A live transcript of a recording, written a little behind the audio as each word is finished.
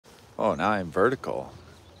Oh, now I'm vertical.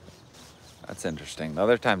 That's interesting. The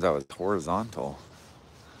other times I was horizontal.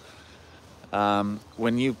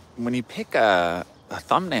 When you pick a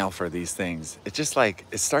thumbnail for these things, it just like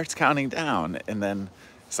it starts counting down, and then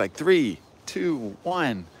it's like 3, 2,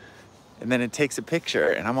 1, and then it takes a picture,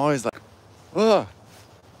 and I'm always like, oh.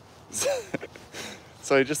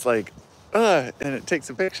 So I just like, and it takes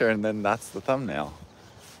a picture, and then that's the thumbnail.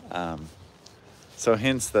 Um, so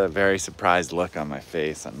hence the very surprised look on my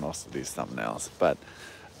face on most of these thumbnails. But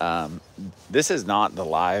um, this is not the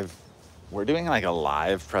live. We're doing like a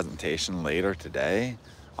live presentation later today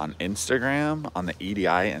on Instagram, on the EDI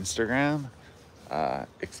Instagram,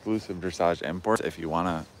 exclusive dressage imports. If you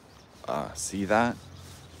want to see that,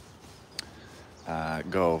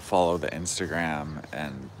 go follow the Instagram,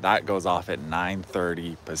 and that goes off at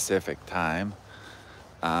 9:30 Pacific time.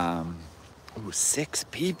 Ooh, 6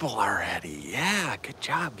 people already. Yeah, good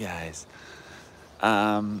job, guys.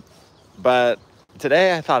 But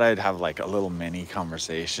today I thought I'd have like a little mini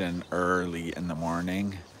conversation early in the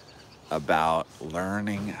morning about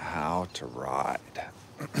learning how to ride.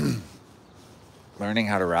 Learning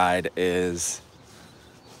how to ride is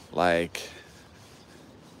like,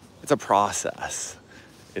 it's a process.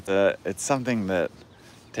 It's something that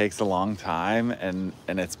takes a long time, and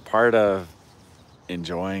it's part of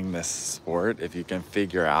enjoying this sport. If you can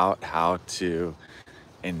figure out how to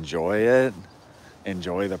enjoy it,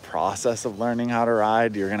 enjoy the process of learning how to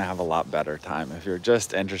ride, you're gonna have a lot better time. If you're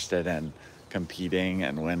just interested in competing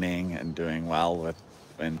and winning and doing well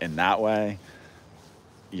in that way,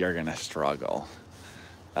 you're gonna struggle.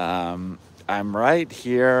 I'm right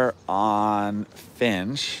here on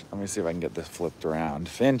Finch. Let me see if I can get this flipped around.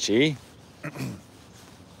 Finchy.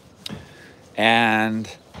 And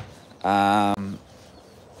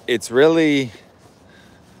it's really,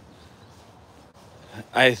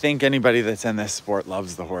 I think anybody that's in this sport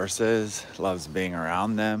loves the horses, loves being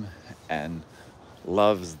around them, and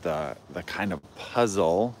loves the kind of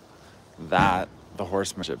puzzle that the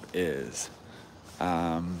horsemanship is.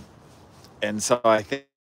 And so I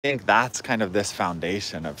think that's kind of this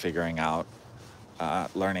foundation of figuring out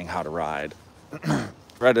learning how to ride.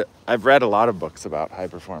 I've read a lot of books about high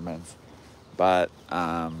performance, but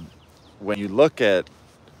when you look at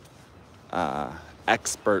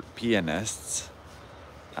expert pianists,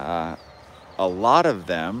 a lot of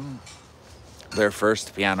them, their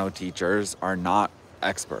first piano teachers are not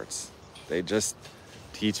experts. They just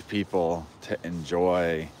teach people to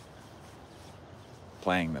enjoy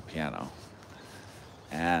playing the piano.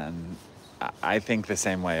 And I think the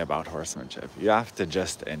same way about horsemanship. You have to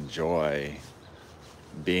just enjoy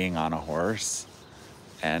being on a horse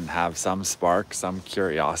and have some spark, some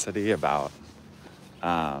curiosity about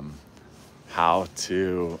how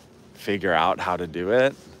to figure out how to do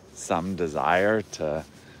it, some desire to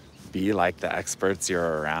be like the experts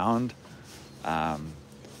you're around,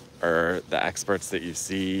 or the experts that you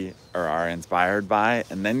see or are inspired by,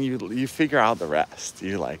 and then you figure out the rest.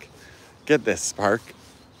 You like get this spark,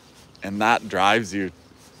 and that drives you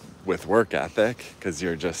with work ethic, because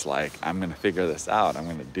you're just like, I'm gonna figure this out, I'm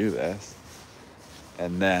gonna do this,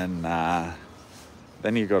 and then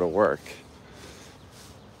you go to work.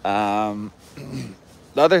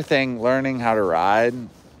 The other thing, learning how to ride,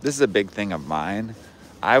 this is a big thing of mine.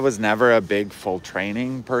 I was never a big full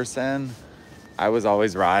training person. I was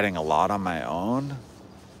always riding a lot on my own.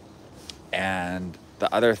 And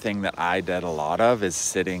the other thing that I did a lot of is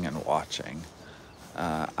sitting and watching.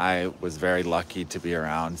 I was very lucky to be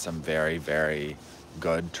around some very, very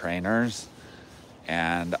good trainers.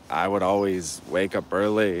 And I would always wake up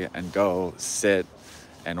early and go sit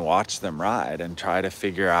and watch them ride and try to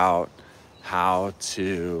figure out how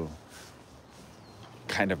to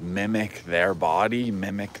kind of mimic their body,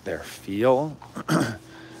 mimic their feel.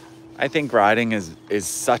 I think riding is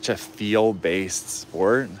such a feel-based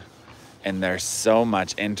sport, and there's so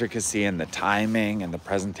much intricacy in the timing and the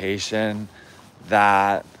presentation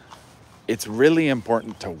that it's really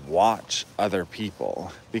important to watch other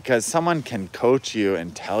people, because someone can coach you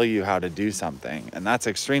and tell you how to do something, and that's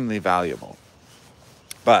extremely valuable.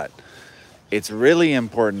 But it's really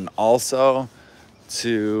important also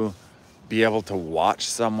to be able to watch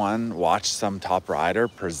some top rider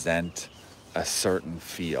present a certain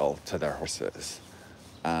feel to their horses.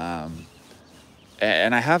 And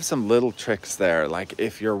I have some little tricks there. Like,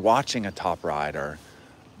 if you're watching a top rider,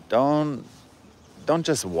 don't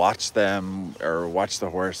just watch them or watch the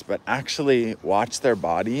horse, but actually watch their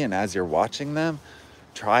body. And as you're watching them,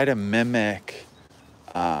 try to mimic,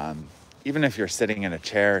 even if you're sitting in a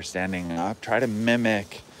chair or standing up, try to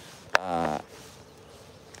mimic,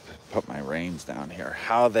 put my reins down here,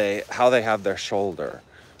 how they have their shoulder,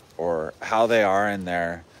 or how they are in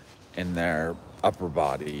their upper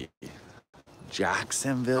body.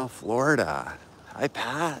 Jacksonville, Florida. Hi,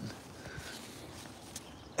 Pat.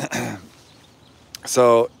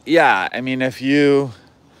 So yeah, I mean, if you're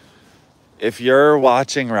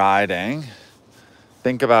watching riding,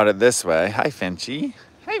 think about it this way. Hi, Finchy.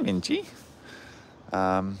 Hi, Vinchy.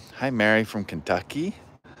 Hi, Mary from Kentucky.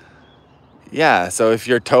 Yeah, so if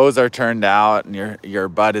your toes are turned out and your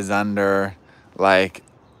butt is under, like,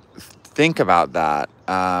 think about that.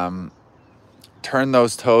 Turn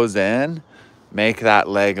those toes in, make that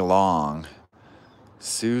leg long.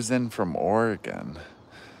 Susan from Oregon.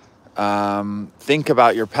 Think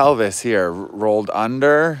about your pelvis here, rolled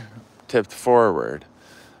under, tipped forward.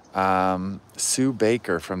 Sue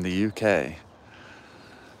Baker from the UK.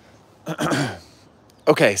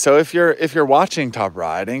 Okay, so if you're watching top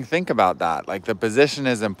riding, think about that. Like, the position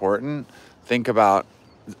is important. Think about,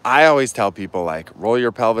 I always tell people, like, roll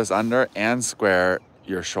your pelvis under and square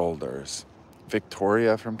your shoulders.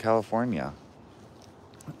 Victoria from California.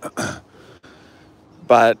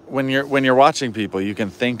 But when you're watching people, you can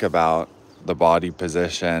think about the body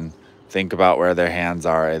position, think about where their hands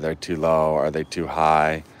are. Are they too low? Are they too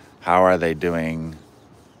high? How are they doing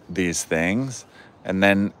these things? And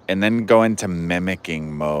then go into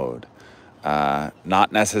mimicking mode.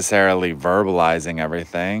 Not necessarily verbalizing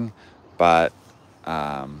everything, but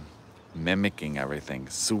mimicking everything.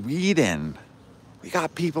 Sweden. We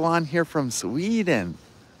got people on here from Sweden.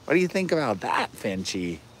 What do you think about that,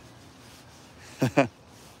 Finchy?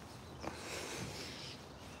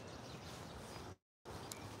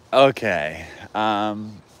 Okay.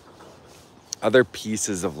 Other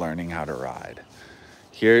pieces of learning how to ride.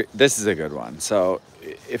 Here, this is a good one. So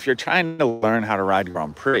if you're trying to learn how to ride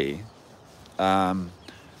Grand Prix,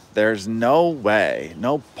 there's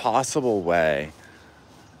no possible way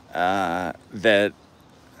that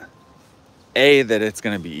it's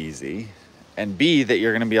going to be easy, and B, that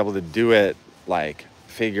you're going to be able to do it, like,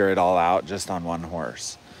 figure it all out just on one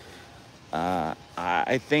horse.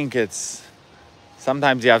 I think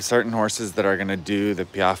sometimes you have certain horses that are going to do the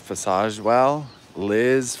Piaffe Passage well.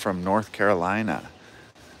 Liz from North Carolina.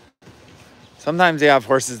 Sometimes you have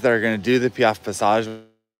horses that are going to do the Piaffe Passage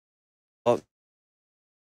well.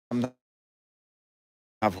 Sometimes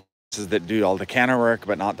you have horses that do all the canter work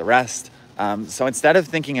but not the rest. So instead of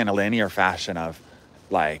thinking in a linear fashion of,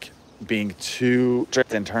 like, being too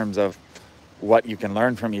strict in terms of what you can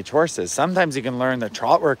learn from each horses, sometimes you can learn the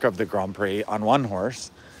trot work of the Grand Prix on one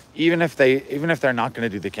horse, even if they're not going to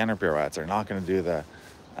do the canter pirouettes or not going to do the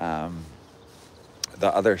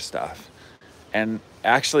other stuff. And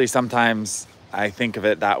actually, sometimes I think of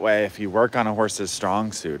it that way. If you work on a horse's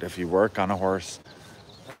strong suit, if you work on a horse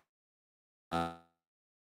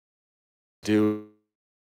do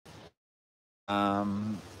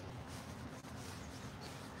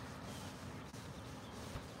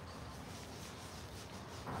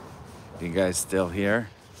you guys still here?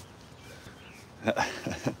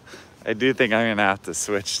 I do think I'm gonna have to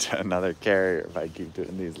switch to another carrier if I keep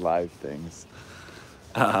doing these live things.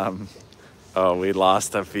 Oh, we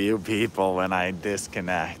lost a few people when I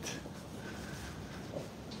disconnect.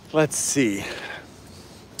 Let's see.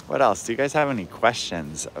 What else? Do you guys have any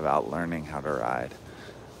questions about learning how to ride?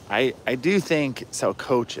 I do think, so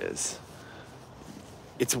coaches,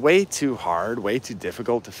 it's way too hard, way too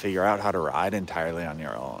difficult to figure out how to ride entirely on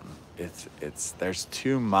your own. There's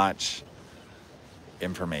too much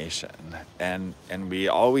information, and we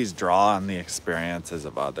always draw on the experiences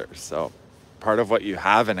of others. So part of what you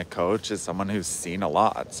have in a coach is someone who's seen a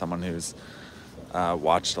lot, someone who's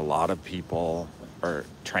watched a lot of people or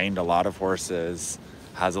trained a lot of horses,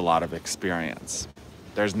 has a lot of experience.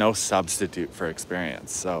 There's no substitute for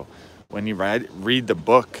experience. So when you read the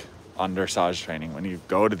book on dressage training, when you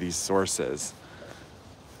go to these sources,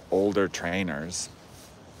 older trainers,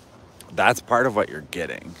 that's part of what you're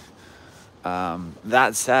getting.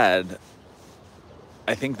 That said,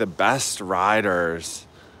 I think the best riders,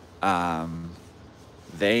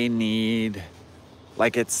 they need,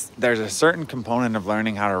 like, there's a certain component of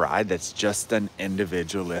learning how to ride that's just an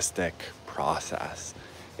individualistic process.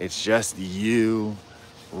 It's just you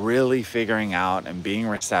really figuring out and being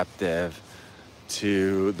receptive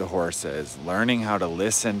to the horses, learning how to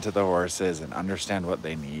listen to the horses and understand what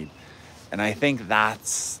they need. And I think that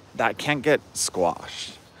can't get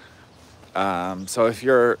squashed. So if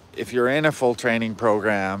you're in a full training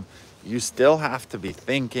program, you still have to be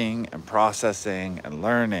thinking and processing and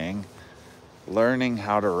learning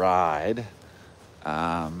how to ride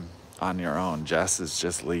on your own. Jess is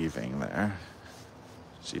just leaving there.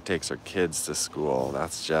 She takes her kids to school.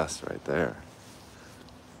 That's Jess right there.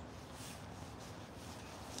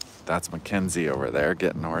 That's Mackenzie over there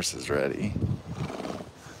getting horses ready.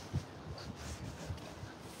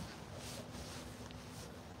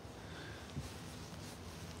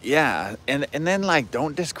 Yeah, and then like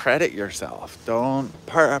don't discredit yourself. Don't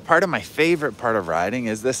part of my favorite part of riding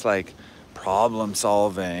is this like problem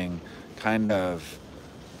solving kind of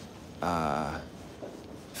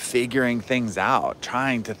figuring things out,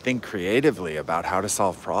 trying to think creatively about how to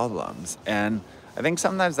solve problems. And I think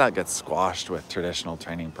sometimes that gets squashed with traditional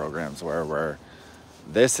training programs where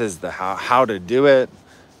this is the how to do it,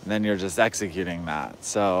 and then you're just executing that.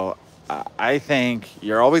 So I think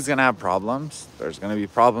you're always going to have problems. There's going to be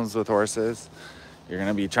problems with horses. You're going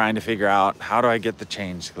to be trying to figure out, how do I get the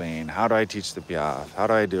change clean? How do I teach the piaffe? How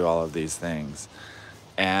do I do all of these things?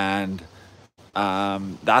 And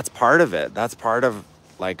that's part of it. That's part of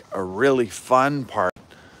like a really fun part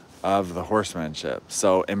of the horsemanship.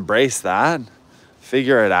 So embrace that,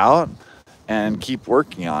 figure it out, and keep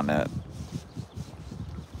working on it.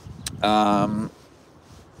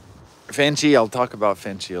 Finchy, I'll talk about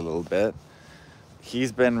Finchy a little bit.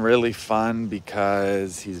 He's been really fun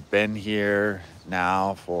because he's been here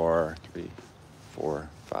now for 3, 4,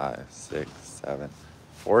 5, 6, 7,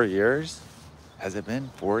 4 years. Has it been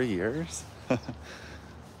 4 years?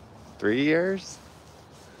 3 years?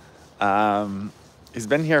 He's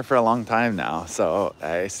been here for a long time now. So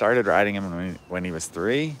I started riding him when he was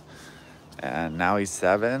 3, and now he's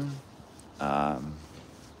 7.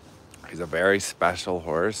 He's a very special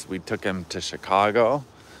horse. We took him to Chicago.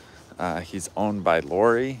 He's owned by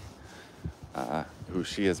Lori,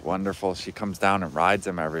 she is wonderful. She comes down and rides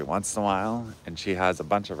him every once in a while, and she has a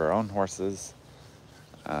bunch of her own horses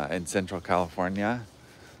in Central California.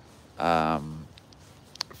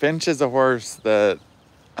 Finch is a horse that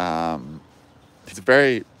he's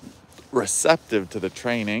very receptive to the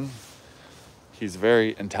training. He's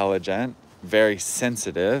very intelligent, very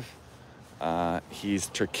sensitive. He's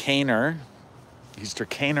Trakehner. He's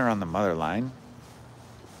Trakehner on the mother line.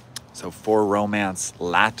 So for Romance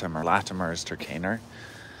Latimer. Latimer is Trakehner.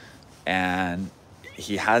 And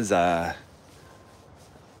he has a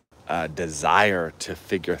desire to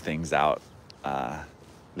figure things out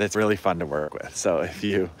that's really fun to work with. So if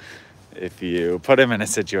you put him in a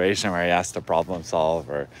situation where he has to problem solve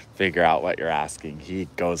or figure out what you're asking, he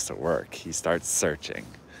goes to work. He starts searching.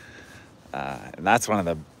 And that's one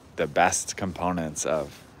of the best components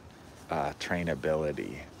of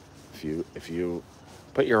trainability. If you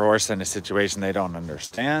put your horse in a situation they don't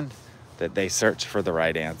understand, that they search for the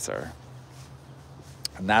right answer.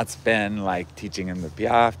 And that's been like teaching him the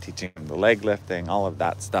piaffe, teaching him the leg lifting, all of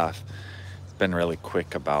that stuff. It's been really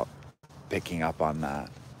quick about picking up on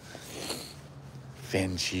that.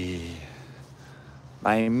 Finchy.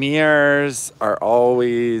 My mirrors are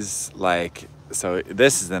always like, so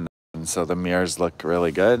this is in the, so the mirrors look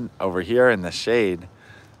really good. Over here in the shade,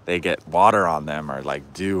 they get water on them or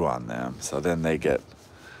like dew on them. So then they get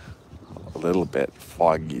a little bit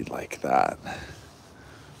foggy like that.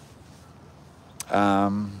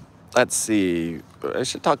 Let's see. I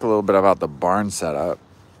should talk a little bit about the barn setup.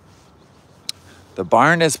 The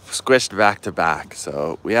barn is squished back to back.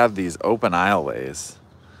 So we have these open aisleways.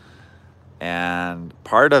 And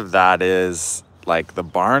part of that is like the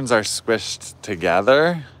barns are squished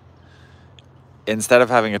together. Instead of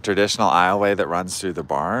having a traditional aisleway that runs through the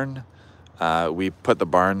barn, we put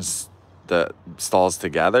the stalls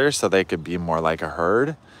together so they could be more like a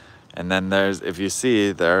herd. And then if you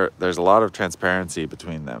see, there's a lot of transparency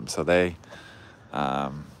between them. So the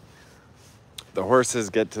horses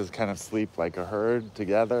get to kind of sleep like a herd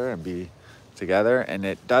together and be together. And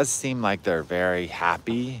it does seem like they're very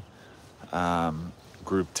happy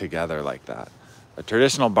grouped together like that. A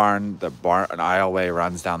traditional barn, an aisleway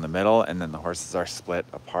runs down the middle, and then the horses are split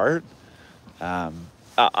apart.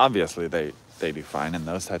 Obviously, they do fine in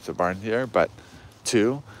those types of barns here, but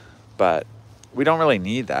we don't really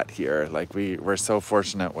need that here. Like we're so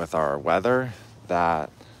fortunate with our weather that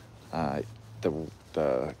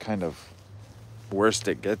the kind of worst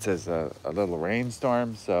it gets is a little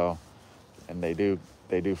rainstorm. So, and they do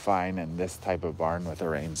fine in this type of barn with a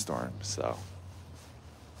rainstorm. So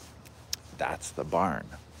that's the barn.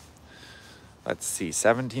 Let's see,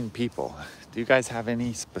 17 people. Do you guys have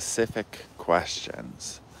any specific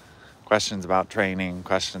questions? Questions about training,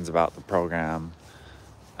 questions about the program?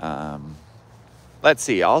 Let's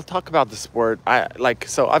see, I'll talk about the sport.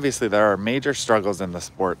 So obviously there are major struggles in the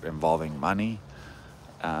sport involving money,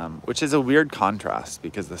 which is a weird contrast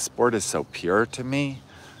because the sport is so pure to me.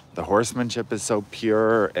 The horsemanship is so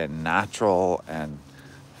pure and natural and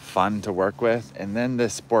fun to work with. And then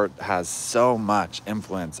this sport has so much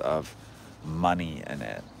influence of money in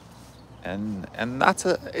it. and it's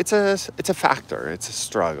a factor. It's a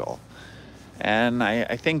struggle. And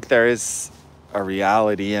I think there is a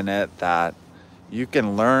reality in it that you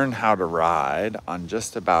can learn how to ride on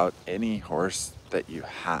just about any horse that you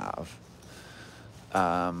have.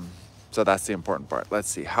 So that's the important part. Let's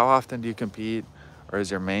see, how often do you compete, or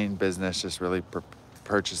is your main business just really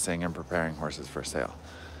purchasing and preparing horses for sale?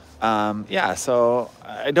 Yeah, so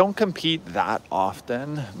I don't compete that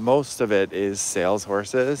often. Most of it is sales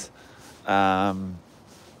horses.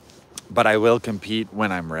 But I will compete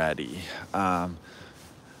when I'm ready.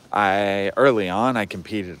 Early on, I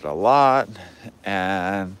competed a lot,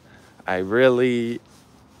 and I really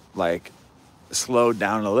like slowed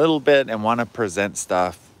down a little bit and want to present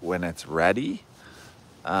stuff when it's ready.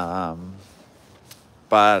 But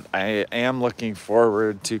I am looking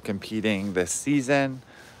forward to competing this season.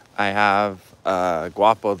 I have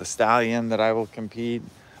Guapo the stallion that I will compete.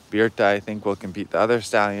 Birta, I think, will compete the other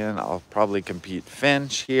stallion. I'll probably compete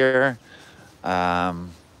Finch here. But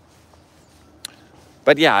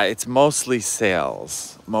yeah, it's mostly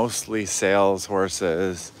sales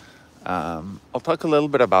horses. I'll talk a little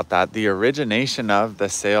bit about that. The origination of the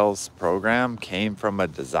sales program came from a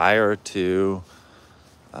desire to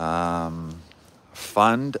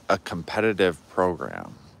fund a competitive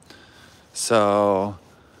program. So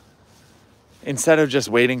instead of just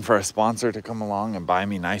waiting for a sponsor to come along and buy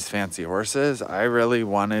me nice fancy horses, I really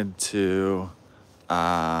wanted to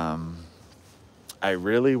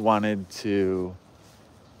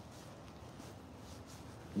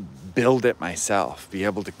build it myself, be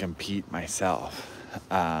able to compete myself,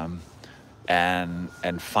 and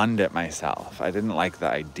fund it myself. I didn't like the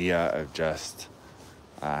idea of just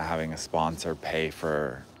having a sponsor pay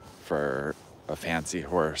for a fancy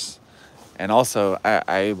horse. And also,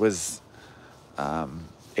 I was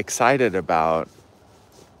excited about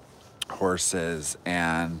horses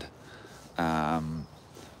and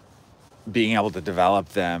being able to develop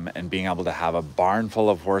them and being able to have a barn full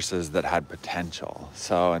of horses that had potential.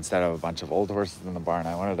 So instead of a bunch of old horses in the barn,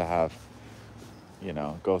 I wanted to have,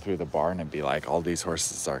 go through the barn and be like, all these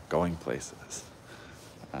horses are going places.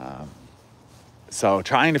 So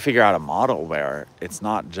trying to figure out a model where it's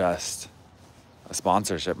not just a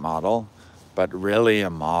sponsorship model, but really a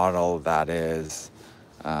model that is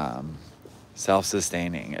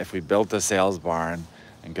self-sustaining. If we built a sales barn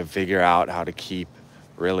and could figure out how to keep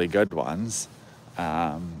really good ones,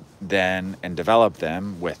 then and develop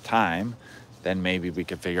them with time, then maybe we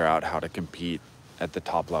could figure out how to compete at the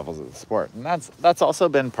top levels of the sport. And that's also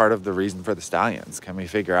been part of the reason for the stallions. Can we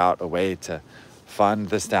figure out a way to fund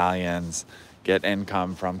the stallions, get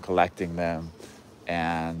income from collecting them,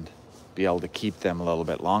 and be able to keep them a little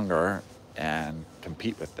bit longer and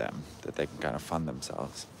compete with them, that they can kind of fund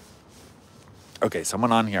themselves. Okay,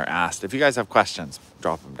 someone on here asked, if you guys have questions,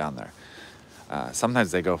 drop them down there.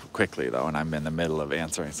 Sometimes they go quickly though, and I'm in the middle of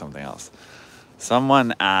answering something else.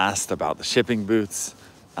 Someone asked about the shipping boots.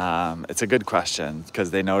 It's a good question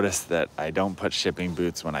because they noticed that I don't put shipping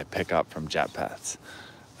boots when I pick up from Jet Pets.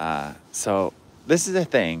 So this is a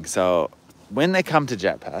thing. So when they come to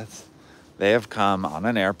Jet Pets, they have come on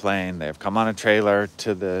an airplane, they have come on a trailer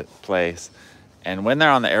to the place, and when they're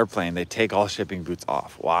on the airplane, they take all shipping boots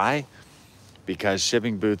off. Why? Because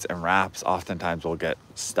shipping boots and wraps oftentimes will get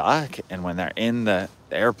stuck, and when they're in the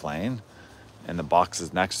airplane and the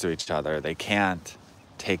boxes next to each other, they can't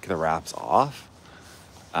take the wraps off.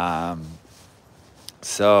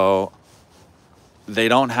 So they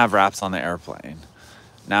don't have wraps on the airplane.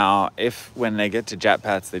 Now, if when they get to Jet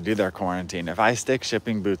Pets, they do their quarantine, if I stick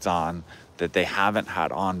shipping boots on that they haven't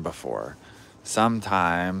had on before,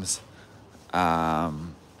 sometimes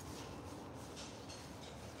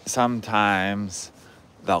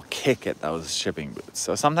they'll kick at those shipping boots.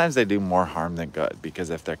 So sometimes they do more harm than good, because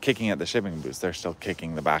if they're kicking at the shipping boots, they're still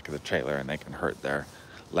kicking the back of the trailer and they can hurt their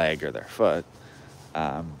leg or their foot.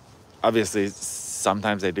 Obviously,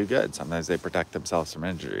 sometimes they do good. Sometimes they protect themselves from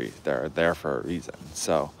injury. They're there for a reason.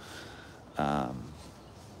 So,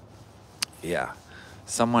 yeah.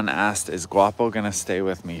 Someone asked, is Guapo gonna stay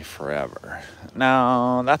with me forever?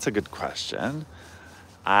 No, that's a good question.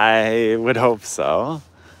 I would hope so.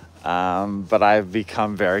 But I've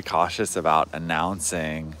become very cautious about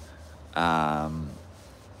announcing the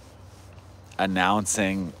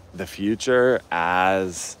future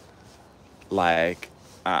as like,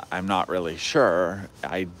 I'm not really sure.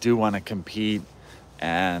 I do want to compete,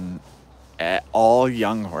 and all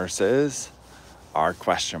young horses are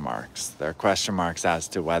question marks. They're question marks as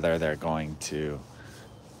to whether they're going to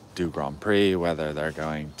do Grand Prix, whether they're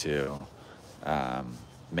going to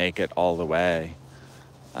make it all the way.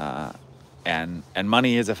 And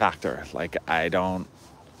money is a factor. Like, I don't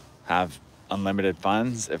have unlimited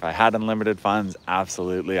funds. If I had unlimited funds,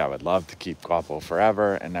 absolutely, I would love to keep Guapo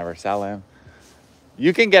forever and never sell him.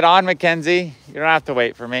 You can get on, Mackenzie. You don't have to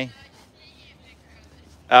wait for me.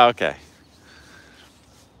 Oh, okay.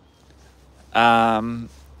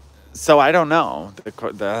 So I don't know.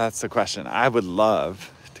 That's the question. I would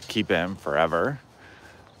love to keep him forever.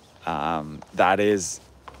 That is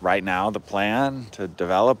right now the plan, to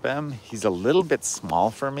develop him. He's a little bit small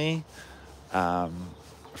for me,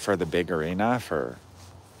 for the big arena, for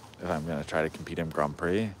if I'm going to try to compete in Grand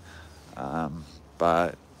Prix.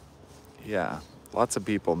 But yeah, lots of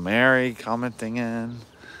people. Mary commenting in.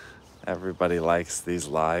 Everybody likes these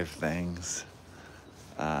live things.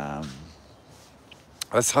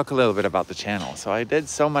 Let's talk a little bit about the channel. So I did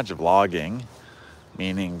so much vlogging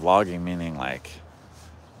meaning like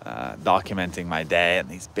documenting my day and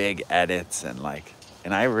these big edits and like,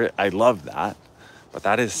 and I love that, but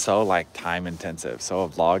that is so like time intensive. So a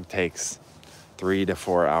vlog takes 3 to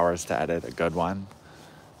 4 hours to edit, a good one,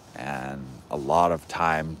 and a lot of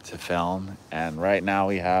time to film. And right now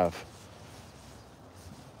we have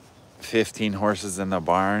 15 horses in the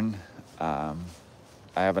barn.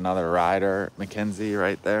 I have another rider, Mackenzie,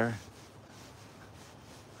 right there.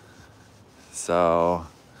 So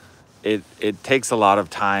it takes a lot of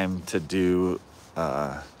time to do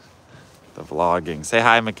the vlogging. Say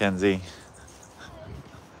hi, Mackenzie.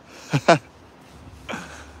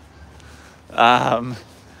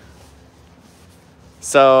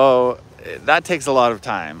 So that takes a lot of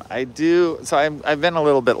time. I've been a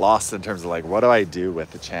little bit lost in terms of like, what do I do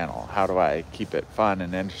with the channel? How do I keep it fun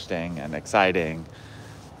and interesting and exciting,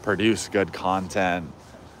 produce good content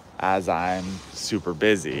as I'm super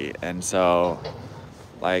busy? And so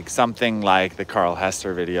like something like the Carl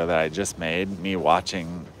Hester video that I just made, me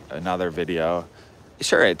watching another video,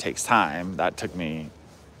 sure, it takes time. That took me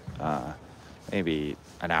maybe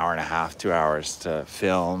an hour and a half, 2 hours to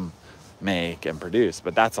film, make, and produce,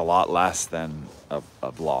 but that's a lot less than a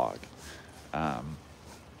vlog.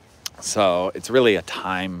 So it's really a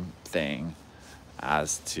time thing,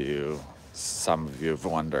 as to some of you have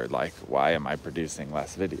wondered, like, why am I producing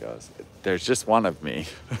less videos? There's just one of me.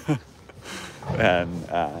 And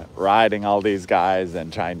riding all these guys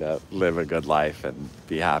and trying to live a good life and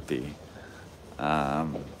be happy.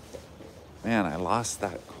 Man, I lost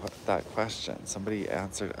that question. Somebody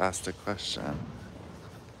asked a question.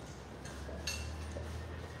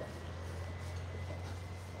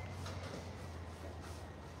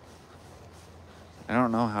 I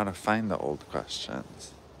don't know how to find the old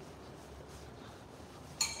questions.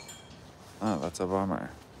 Oh, that's a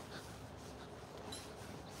bummer.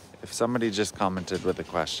 If somebody just commented with a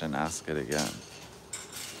question, ask it again.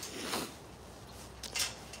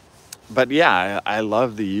 But yeah, I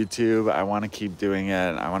love the YouTube. I want to keep doing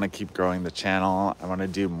it. I want to keep growing the channel. I want to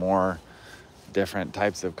do more different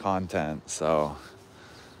types of content. So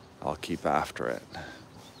I'll keep after it.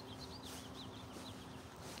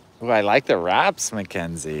 Ooh, I like the wraps,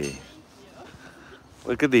 Mackenzie.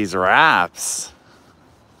 Look at these wraps.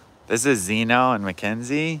 This is Zeno and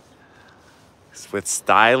Mackenzie with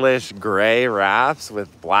stylish gray wraps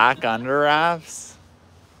with black under wraps.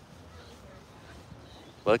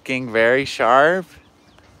 Looking very sharp.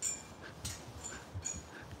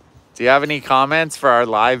 Do you have any comments for our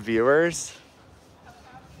live viewers?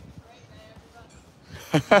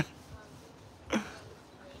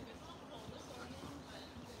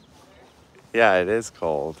 Yeah, it is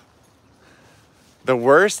cold. The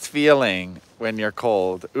worst feeling when you're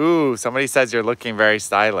cold. Ooh, somebody says you're looking very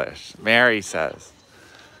stylish. Mary says.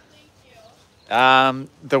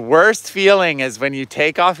 The worst feeling is when you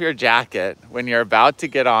take off your jacket when you're about to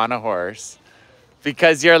get on a horse,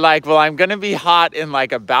 because you're like, well, I'm gonna be hot in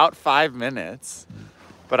like about 5 minutes,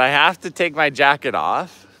 but I have to take my jacket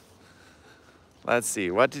off. Let's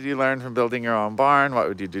see, what did you learn from building your own barn? What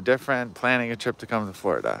would you do different? Planning a trip to come to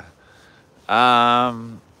Florida.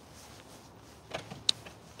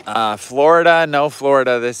 Florida, no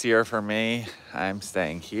Florida this year for me. I'm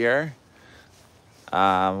staying here.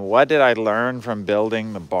 What did I learn from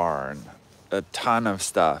building the barn? A ton of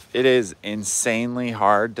stuff. It is insanely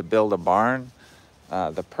hard to build a barn.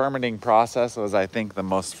 The permitting process was, I think, the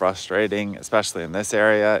most frustrating, especially in this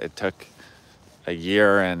area. It took a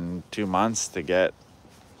year and 2 months to get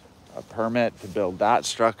a permit to build that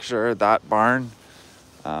structure, that barn.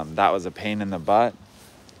 That was a pain in the butt.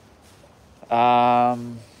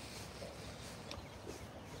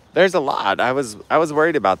 There's a lot. I was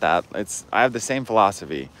worried about that. I have the same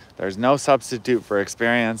philosophy. There's no substitute for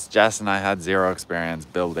experience. Jess and I had 0 experience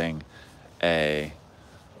building a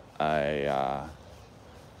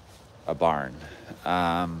barn.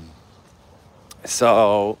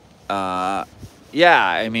 So yeah,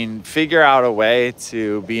 I mean, figure out a way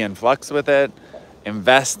to be in flux with it.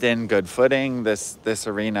 Invest in good footing. This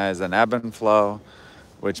arena is an ebb and flow,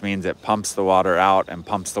 which means it pumps the water out and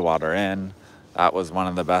pumps the water in. That was one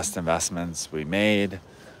of the best investments we made.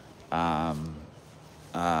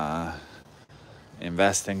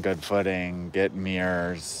 Invest in good footing, get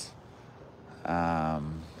mirrors,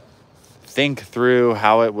 think through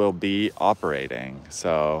how it will be operating.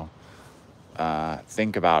 So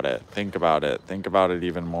think about it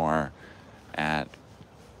even more, and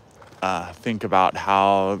think about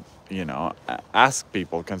how, ask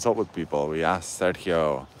people, consult with people. We asked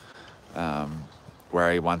Sergio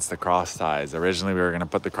where he wants the cross ties. Originally we were going to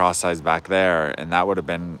put the cross ties back there, and that would have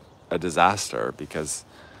been a disaster because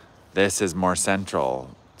this is more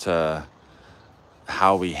central to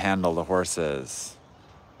how we handle the horses.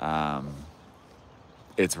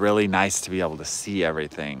 It's really nice to be able to see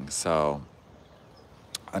everything. So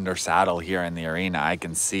under saddle here in the arena, I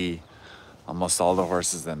can see almost all the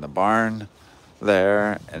horses in the barn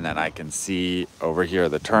there, and then I can see over here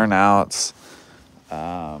the turnouts.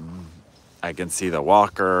 I can see the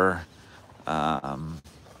walker.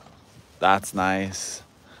 That's nice.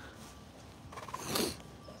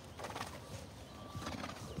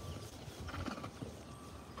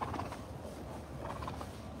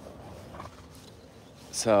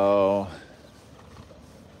 So,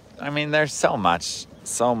 I mean, there's so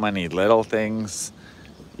many little things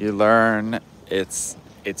you learn. It's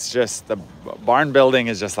just, the barn building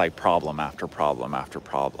is just like problem after problem after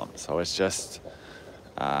problem. So it's just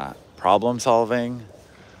problem solving.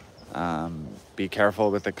 Be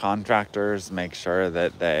careful with the contractors. Make sure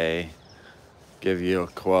that they give you a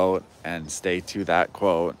quote and stay to that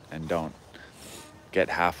quote, and don't get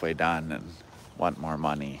halfway done and want more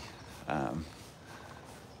money.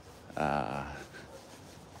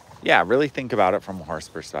 Yeah, really think about it from a horse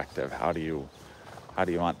perspective. How do you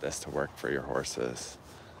want this to work for your horses?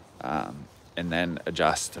 And then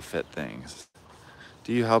adjust to fit things.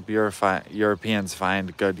 Do you help Europeans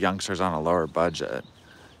find good youngsters on a lower budget?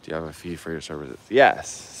 Do you have a fee for your services? Yes.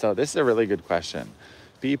 So this is a really good question.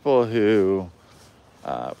 People who,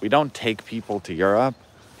 we don't take people to Europe,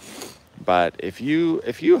 but if you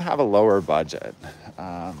have a lower budget,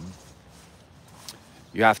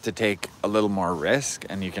 you have to take a little more risk,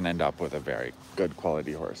 and you can end up with a very good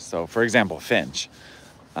quality horse. So for example, Finch.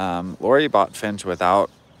 Lori bought Finch without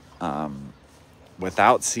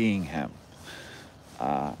seeing him.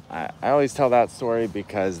 I always tell that story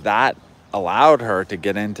because that allowed her to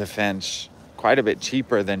get into Finch quite a bit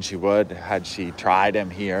cheaper than she would had she tried him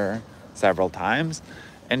here several times.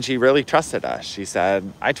 And she really trusted us. She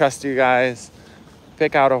said, I trust you guys.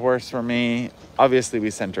 Pick out a horse for me. Obviously, we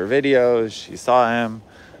sent her videos. She saw him.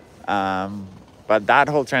 But that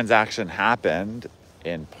whole transaction happened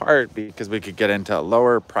in part because we could get into a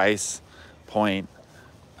lower price point.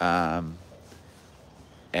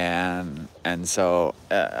 And so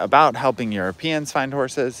about helping Europeans find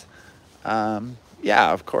horses,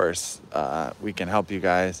 yeah, of course, we can help you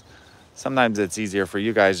guys. Sometimes it's easier for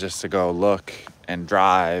you guys just to go look and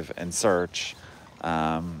drive and search.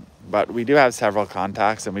 But we do have several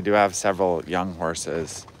contacts, and we do have several young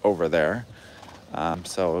horses over there.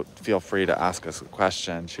 So feel free to ask us a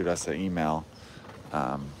question, shoot us an email.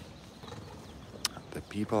 The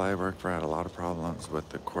people I work for had a lot of problems with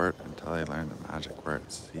the court until they learned the magic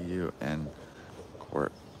words. See you in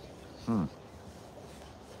court. I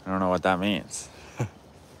don't know what that means.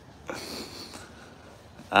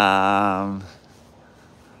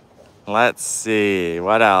 Let's see,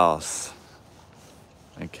 what else?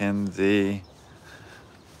 Mackenzie.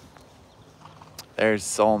 There's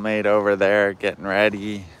Soulmate over there getting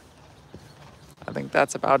ready. I think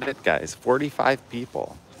that's about it, guys. 45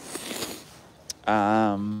 people.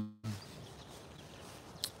 What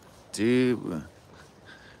do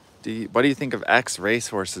you think of X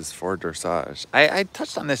racehorses for dressage? I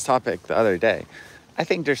touched on this topic the other day. I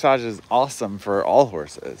think dressage is awesome for all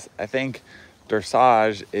horses. I think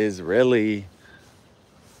dressage is really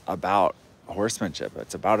about horsemanship.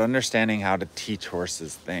 It's about understanding how to teach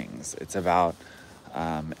horses things. It's about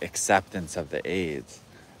acceptance of the aids,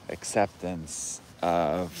 acceptance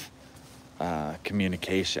of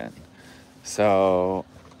communication. So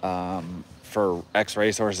for X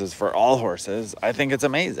racehorses, for all horses, I think it's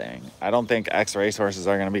amazing. I don't think X racehorses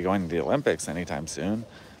are going to be going to the Olympics anytime soon,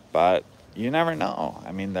 but you never know.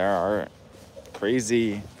 I mean, there are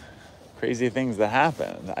crazy things that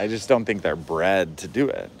happen. I just don't think they're bred to do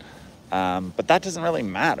it. But that doesn't really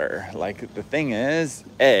matter. Like, the thing is,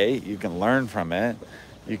 you can learn from it.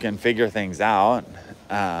 You can figure things out.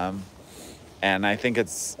 And I think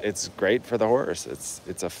it's great for the horse.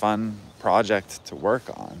 It's a fun project to work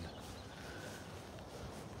on.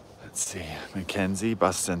 Let's see, Mackenzie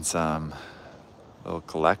busting some little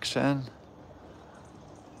collection,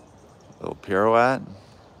 little pirouette.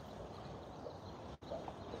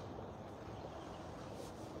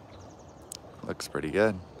 Looks pretty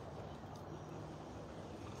good.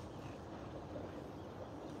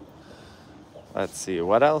 Let's see,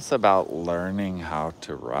 what else about learning how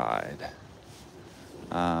to ride?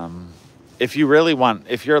 If you really want,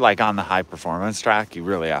 if you're like on the high performance track, you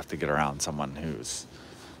really have to get around someone who's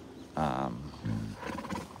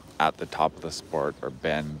at the top of the sport or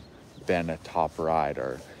been a top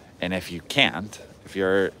rider. And if you can't, if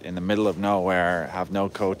you're in the middle of nowhere, have no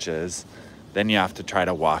coaches, then you have to try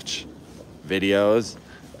to watch videos,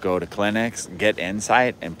 go to clinics, get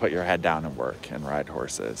insight, and put your head down and work and ride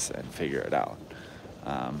horses and figure it out.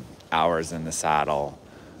 Hours in the saddle,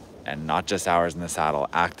 and not just hours in the saddle,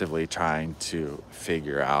 actively trying to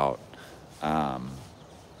figure out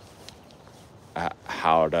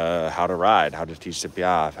how to ride, how to teach the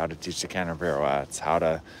piaffe, how to teach the canter pirouettes, how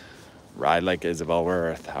to ride like Isabel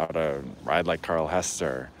Worth, how to ride like Carl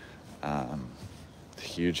Hester.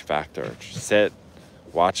 Huge factor. Sit,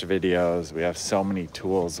 watch videos. We have so many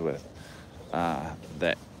tools with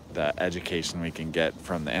the education we can get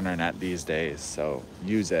from the internet these days, so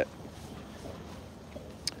use it.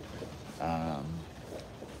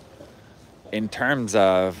 In terms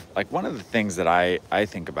of, like, one of the things that I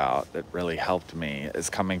think about that really helped me is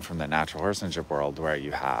coming from the natural horsemanship world, where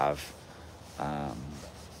you have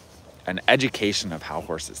an education of how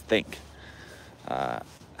horses think.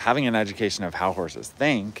 Having an education of how horses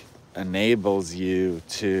think enables you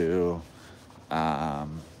to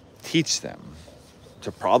teach them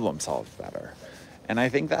to problem solve better. And I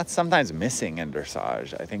think that's sometimes missing in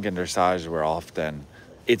dressage. I think in dressage we're often,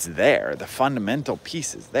 it's there, the fundamental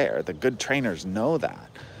piece is there. The good trainers know that,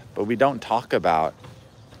 but we don't talk about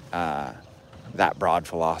that broad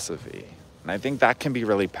philosophy. And I think that can be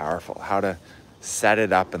really powerful, how to set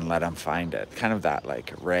it up and let them find it. Kind of that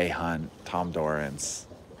like Ray Hunt, Tom Dorrance,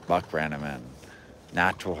 Buck Brannaman,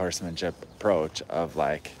 natural horsemanship approach of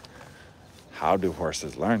like, how do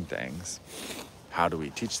horses learn things? How do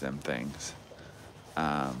we teach them things?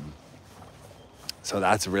 So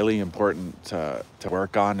that's really important to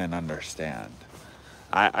work on and understand.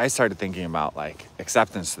 I started thinking about like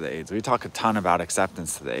acceptance to the aids. We talk a ton about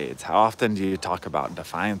acceptance to the aids. How often do you talk about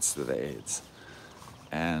defiance to the aids?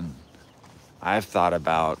 And I've thought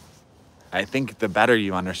about, I think the better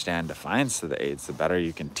you understand defiance to the aids, the better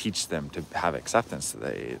you can teach them to have acceptance to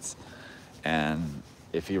the aids. And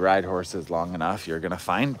if you ride horses long enough, you're gonna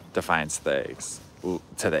find defiance to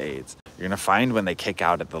the aids. You're gonna find when they kick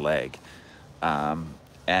out at the leg.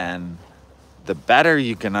 And the better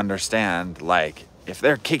you can understand, like, if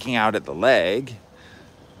they're kicking out at the leg,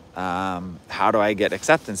 how do I get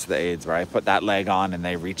acceptance to the aids where I put that leg on and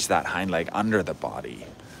they reach that hind leg under the body?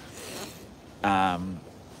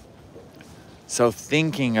 So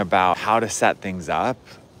thinking about how to set things up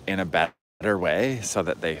in a better way so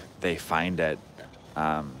that they find it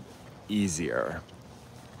easier.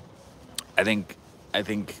 I think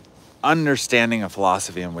understanding a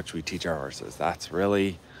philosophy in which we teach our horses, that's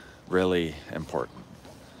really, really important.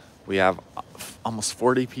 We have almost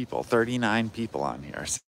 40 people, 39 people on here,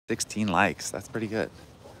 16 likes. That's pretty good.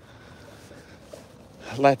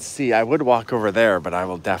 Let's see, I would walk over there, but I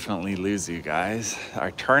will definitely lose you guys. Our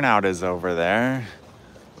turnout is over there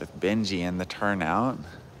with Benji in the turnout.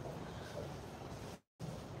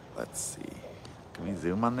 Let's see, can we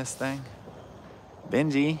zoom on this thing?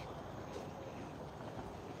 Benji.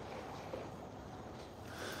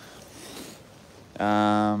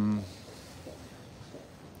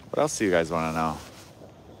 What else do you guys want to know?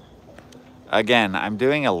 Again, I'm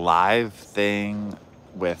doing a live thing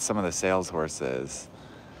with some of the sales horses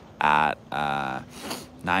at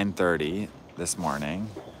 9:30 this morning,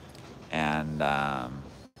 and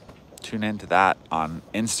tune into that on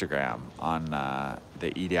Instagram, on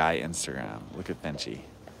the EDI Instagram. Look at Benchy.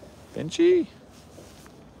 Benchy?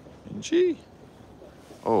 Benchy?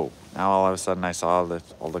 Oh, now all of a sudden I saw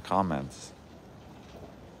all the comments.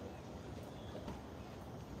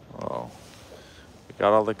 Oh, we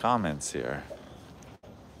got all the comments here.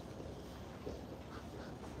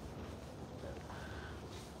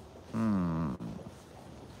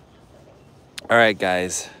 All right,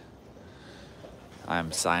 guys.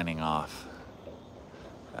 I'm signing off.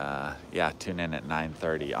 Yeah, tune in at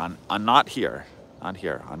 9:30 on not here, on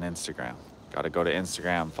Instagram. Got to go to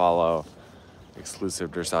Instagram, follow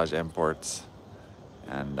Exclusive Dressage Imports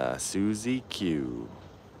and Susie Q.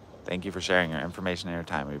 Thank you for sharing your information and your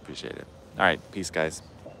time. We appreciate it. All right, peace, guys.